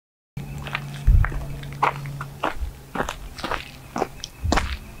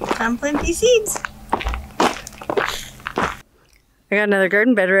Time to plant these seeds. I got another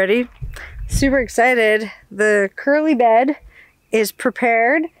garden bed ready. Super excited. The curly bed is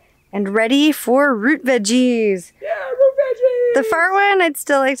prepared and ready for root veggies. Yeah, root veggies! The far one, I'd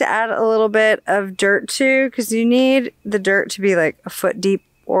still like to add a little bit of dirt to, because you need the dirt to be like a foot deep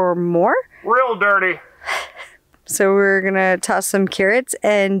or more. Real dirty. So we're gonna toss some carrots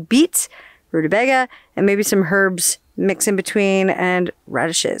and beets, rutabaga, and maybe some herbs mix in between, and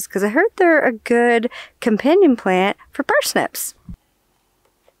radishes, because I heard they're a good companion plant for parsnips.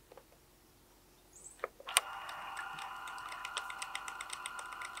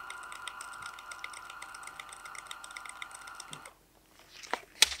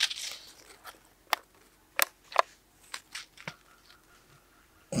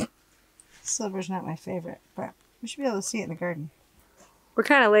 Silver's not my favorite, but we should be able to see it in the garden. We're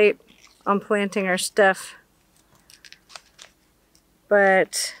kind of late on planting our stuff,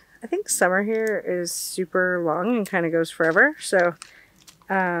 but I think summer here is super long and kind of goes forever, so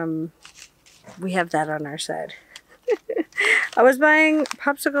we have that on our side. I was buying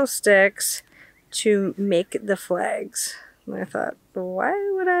popsicle sticks to make the flags, and I thought, why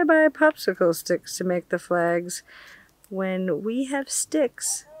would I buy popsicle sticks to make the flags when we have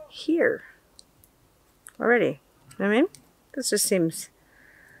sticks here already? You know what I mean? This just seems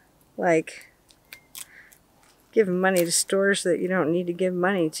like giving money to stores that you don't need to give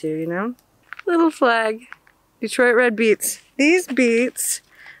money to, you know? Little flag. Detroit red beets. These beets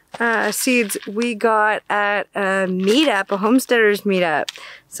seeds we got at a meetup, a homesteaders meetup.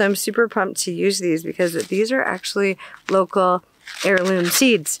 So I'm super pumped to use these because these are actually local heirloom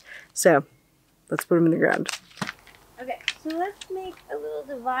seeds. So let's put them in the ground. Okay, so let's make a little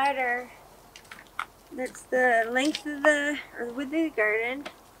divider that's the length of the, or the width of the garden.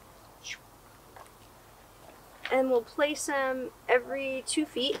 And we'll place them every 2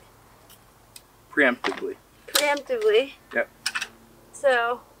 feet. Preemptively. Preemptively. Yep.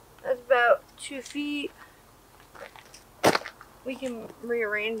 So that's about 2 feet. We can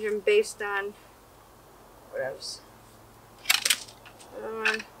rearrange them based on what else.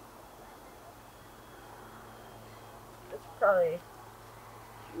 That's probably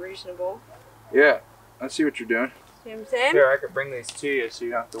reasonable. Yeah, I see what you're doing. See what I'm saying? Here, I could bring these to you so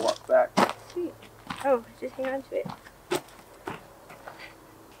you don't have to walk back. Sweet. Oh, just hang on to it.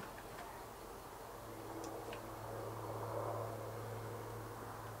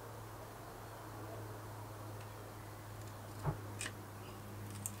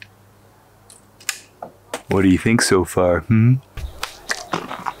 What do you think so far, 2, 3,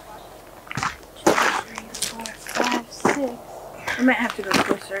 4, 5, 6. I might have to go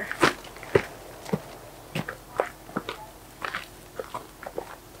closer.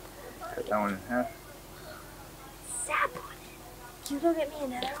 Cut that one in half. Sap on it. Can you go get me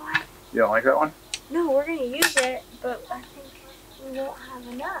another one? You don't like that one? No, we're gonna use it, but I think we won't have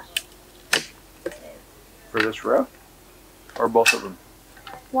enough. For this row? Or both of them?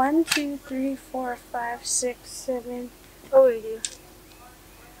 1, 2, 3, 4, 5, 6, 7. Oh, we do.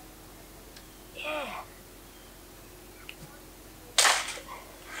 Yeah.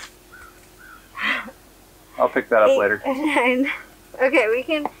 I'll pick that up 8 later. and 9. Okay, we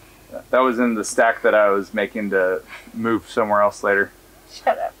can. That was in the stack that I was making to move somewhere else later.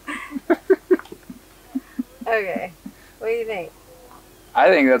 Shut up. Okay, what do you think? I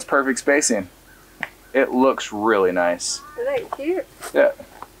think that's perfect spacing. It looks really nice. Is that cute? Yeah.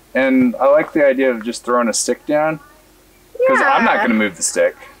 And I like the idea of just throwing a stick down. Because Yeah. I'm not going to move the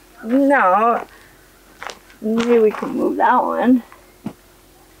stick. No. Maybe we can move that one.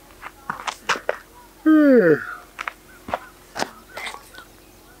 There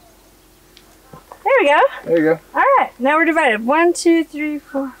we go. There you go. All right, now we're divided. 1, 2, 3,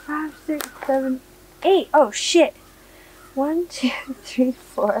 4, 5, 6, 7, 8. Oh shit. 1, 2, 3,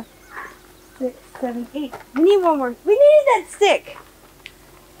 4, 6, 7, 8. We need one more. We needed that stick.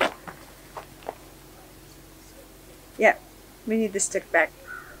 Yep, we need the stick back.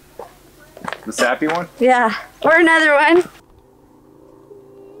 The sappy one? Yeah, or another one.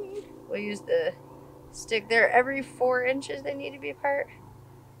 We'll use the stick there. Every 4 inches they need to be apart.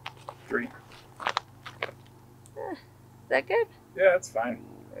 3. Is that good? Yeah, that's fine.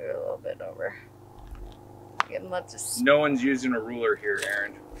 Maybe a little bit over. Getting lots of. No one's using a ruler here,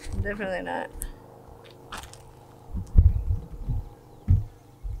 Erin. Definitely not.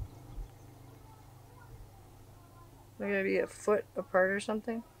 They're gonna be a foot apart or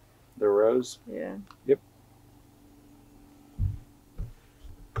something? The rows? Yeah. Yep.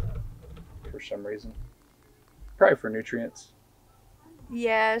 For some reason. Probably for nutrients.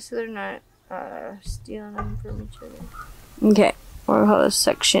 Yeah, so they're not stealing them from each other. Okay, what do we call this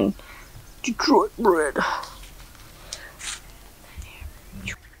section? Detroit bread.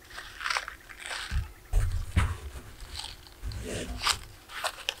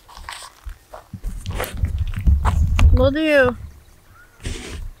 We'll do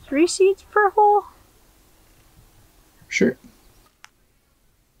 3 seeds per hole. Sure.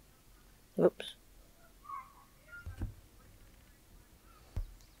 Oops.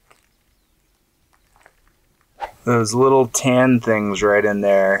 Those little tan things right in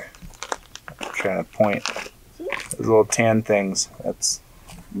there. I'm trying to point. Those little tan things. That's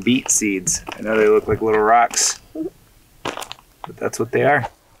beet seeds. I know they look like little rocks, but that's what they are.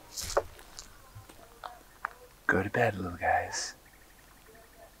 Go to bed, little guys.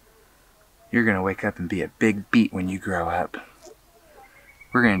 You're gonna wake up and be a big beet when you grow up.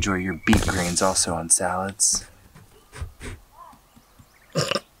 We're gonna enjoy your beet grains also on salads.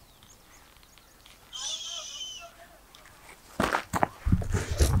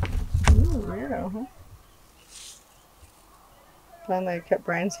 Weirdo, huh? Finally, I cut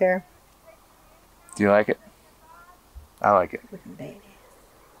Brian's hair. Do you like it? I like it. Looking baby.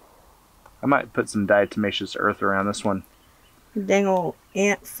 I might put some diatomaceous earth around this one. Dang old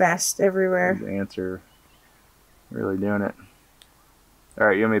ant fest everywhere. The ants are really doing it. All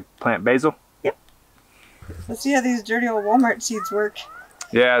right, you want me to plant basil? Yep. Let's see how these dirty old Walmart seeds work.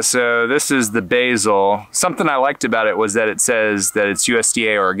 Yeah, so this is the basil. Something I liked about it was that it says that it's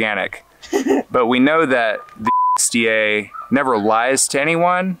USDA organic. But we know that the USDA never lies to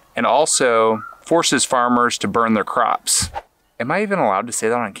anyone and also forces farmers to burn their crops. Am I even allowed to say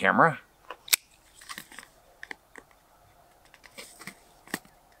that on camera?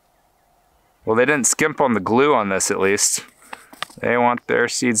 Well, they didn't skimp on the glue on this, at least. They want their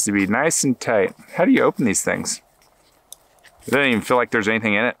seeds to be nice and tight. How do you open these things? It doesn't even feel like there's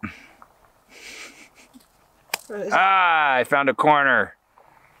anything in it. Ah, I found a corner.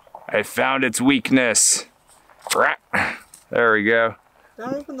 I found its weakness. There we go.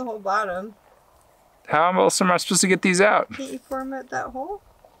 Don't open the whole bottom. How else am I supposed to get these out? Can't you format that hole?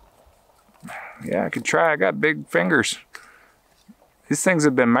 Yeah, I could try. I got big fingers. These things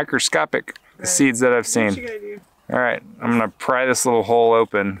have been microscopic, the seeds that I've seen. All right, I'm gonna pry this little hole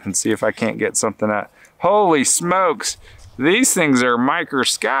open and see if I can't get something out. Holy smokes, these things are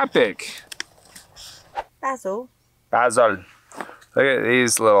microscopic. Basil. Basil. Look at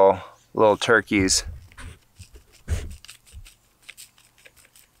these little turkeys.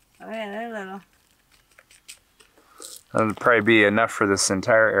 Oh yeah, they're little. That'll probably be enough for this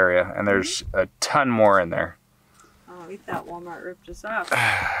entire area, and there's a ton more in there. Oh, we thought Walmart ripped us off.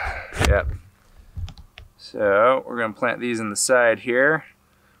 Yep. So we're gonna plant these in the side here.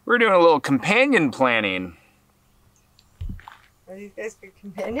 We're doing a little companion planting. Are these guys good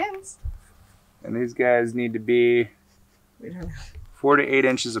companions? And these guys need to be We don't know. 4 to 8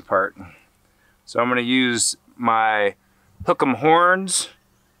 inches apart. So I'm gonna use my hook'em horns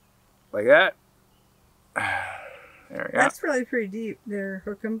like that. There we go. That's really pretty deep there,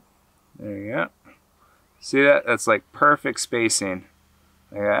 Hook'em. There you go. See that? That's like perfect spacing.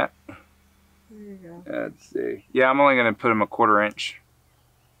 Like that. There you go. Let's see. Yeah, I'm only gonna put them a 1/4 inch.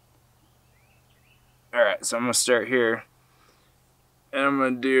 All right, so I'm gonna start here. And I'm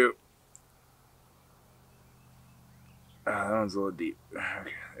gonna do, that one's a little deep.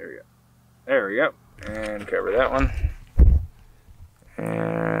 Okay, there we go. There we go. And cover that one.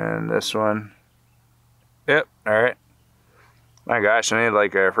 And this one. Yep, all right. My gosh, I need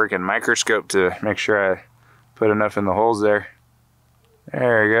like a freaking microscope to make sure I put enough in the holes there.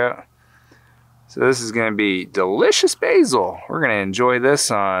 There we go. So this is gonna be delicious basil. We're gonna enjoy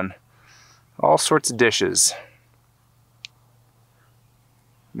this on all sorts of dishes.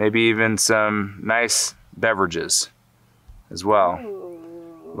 Maybe even some nice beverages as well.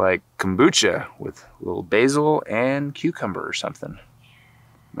 Ooh. Like kombucha with a little basil and cucumber or something.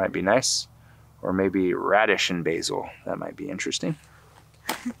 Might be nice. Or maybe radish and basil. That might be interesting.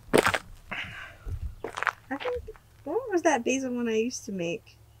 I think, what was that basil one I used to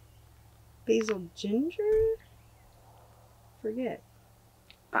make? Basil ginger? Forget.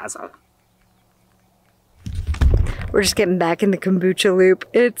 Basil. We're just getting back in the kombucha loop.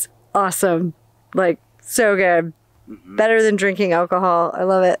 It's awesome. Like, so good. Mm-hmm. Better than drinking alcohol. I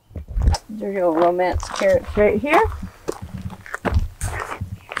love it. There's your little romance carrots right here.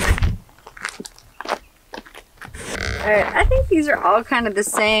 Alright, I think these are all kind of the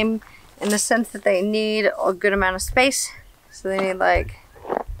same in the sense that they need a good amount of space. So they need like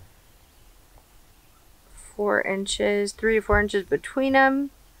 4 inches, 3 to 4 inches between them,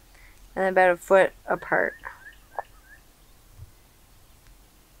 and about 1 foot apart.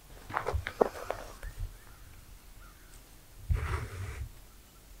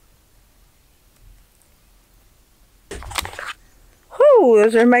 Oh,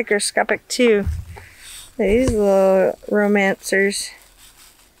 those are microscopic too. These little romancers.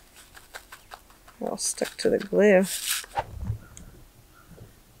 All stuck to the glue.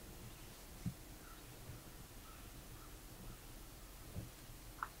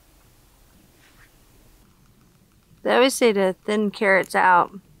 They always say to thin carrots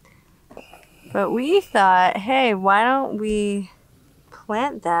out. But we thought, hey, why don't we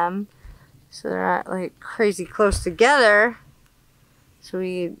plant them so they're not like crazy close together, so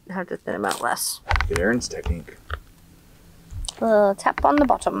we have to thin them out less. Get Erin's technique. A little tap on the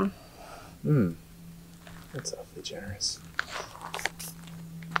bottom. That's awfully generous.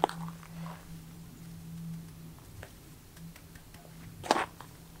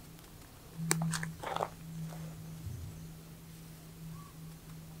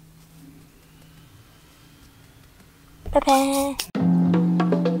 Bye-bye.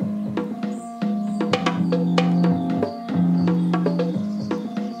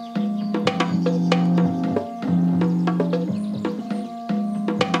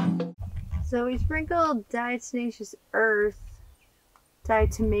 So we sprinkled diatomaceous earth.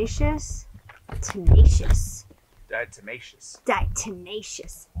 Diatomaceous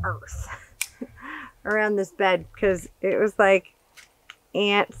earth around this bed because it was like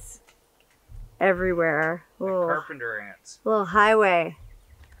ants everywhere. Like carpenter ants. Little highway.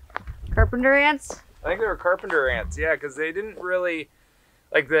 Carpenter ants? I think they were carpenter ants, yeah, because they didn't really,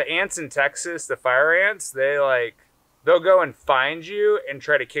 like the ants in Texas, the fire ants, they'll go and find you and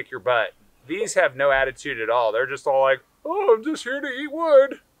try to kick your butt. These have no attitude at all. They're just all like, oh, I'm just here to eat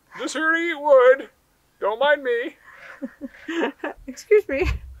wood. Just here to eat wood. Don't mind me. Excuse me.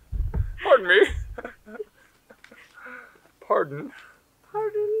 Pardon me. Pardon.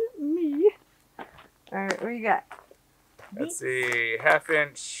 Pardon me. All right, what you got? Let's see, 1/2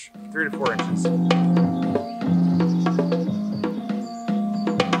 inch, 3 to 4 inches.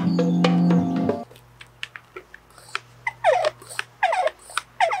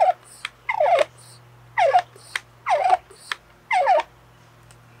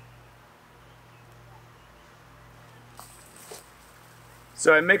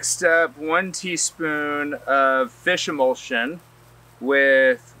 So I mixed up 1 teaspoon of fish emulsion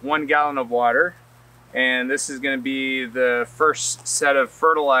with 1 gallon of water. And this is going to be the first set of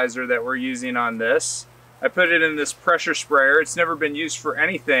fertilizer that we're using on this. I put it in this pressure sprayer. It's never been used for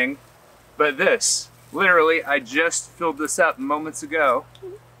anything but this. Literally, I just filled this up moments ago.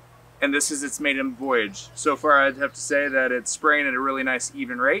 And this is its maiden voyage. So far, I'd have to say that it's spraying at a really nice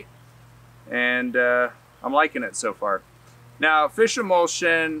even rate. And I'm liking it so far. Now, fish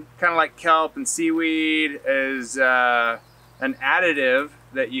emulsion, kind of like kelp and seaweed, is an additive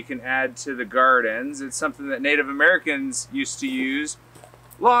that you can add to the gardens. It's something that Native Americans used to use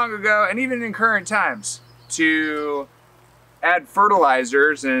long ago, and even in current times, to add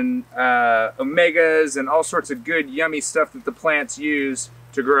fertilizers and omegas and all sorts of good, yummy stuff that the plants use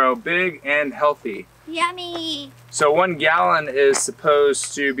to grow big and healthy. Yummy! So 1 gallon is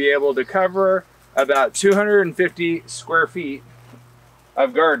supposed to be able to cover about 250 square feet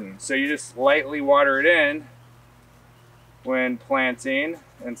of garden. So you just lightly water it in when planting,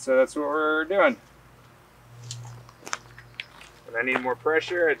 and so that's what we're doing. When I need more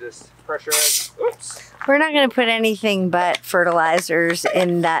pressure, I just pressurize. Oops. We're not going to put anything but fertilizers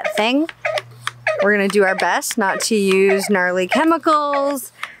in that thing. We're going to do our best not to use gnarly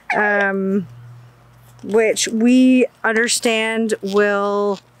chemicals, which we understand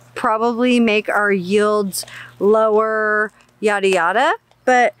will probably make our yields lower, yada yada,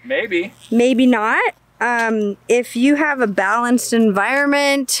 but maybe not. If you have a balanced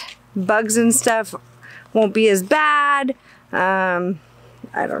environment, bugs and stuff won't be as bad. I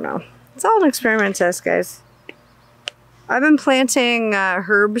don't know. It's all an experiment test, guys. I've been planting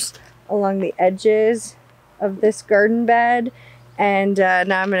herbs along the edges of this garden bed, and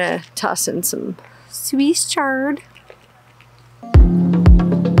now I'm gonna toss in some Swiss chard.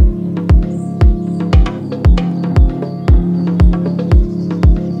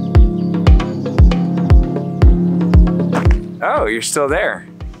 Oh, you're still there.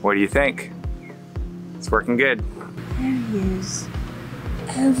 What do you think? It's working good. There he is.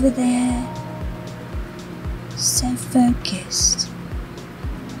 Over there. So focused.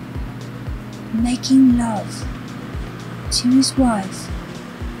 Making love to his wife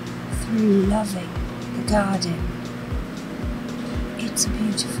through loving the garden. It's a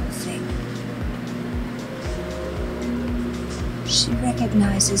beautiful thing. She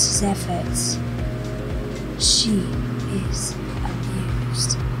recognizes his efforts. She is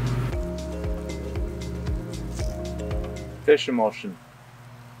amused. Fish emulsion.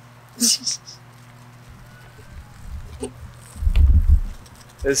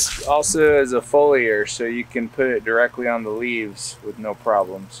 This also is a foliar, so you can put it directly on the leaves with no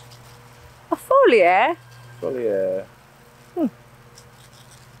problems. A foliar? Foliar. I'll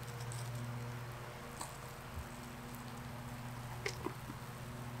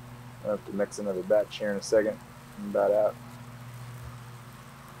have to mix another batch here in a second. I'm about out.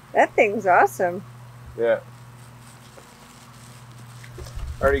 That thing's awesome. Yeah.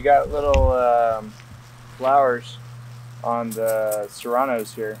 Already got little flowers on the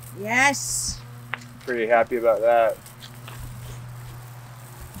serranos here. Yes. Pretty happy about that.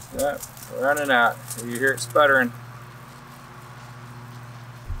 Yeah, we're running out. You hear it sputtering.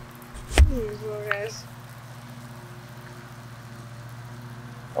 These little guys.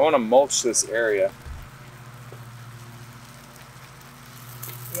 I want to mulch this area.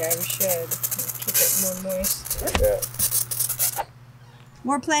 Yeah, we should. Keep it more moist. Yeah.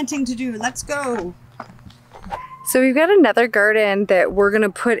 More planting to do. Let's go. So we've got another garden that we're gonna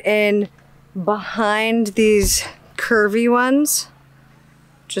put in behind these curvy ones,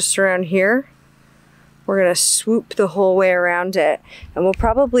 just around here. We're gonna swoop the whole way around it, and we'll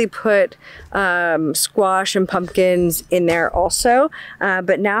probably put squash and pumpkins in there also.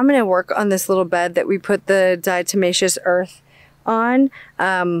 But now I'm gonna work on this little bed that we put the diatomaceous earth on.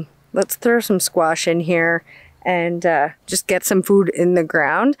 Let's throw some squash in here and just get some food in the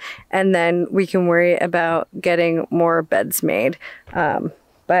ground, and then we can worry about getting more beds made.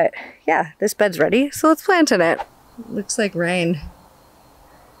 But yeah, this bed's ready, so let's plant in it. Looks like rain.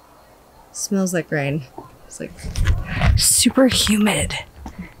 Smells like rain. It's like super humid,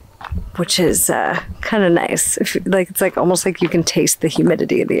 which is kind of nice. Like it's like almost like you can taste the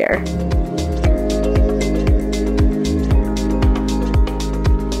humidity of the air.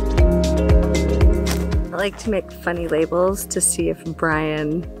 I like to make funny labels to see if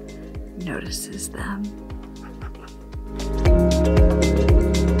Brian notices them.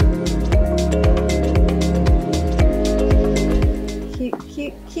 Cute,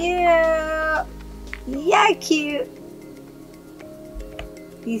 cute, cute. Yeah, cute.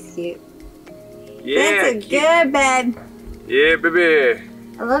 He's cute. Yeah. That's a good bed. Yeah, baby.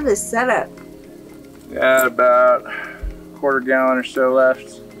 I love this setup. Got about a quarter gallon or so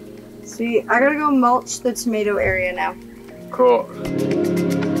left. Sweet. I gotta go mulch the tomato area now. Cool.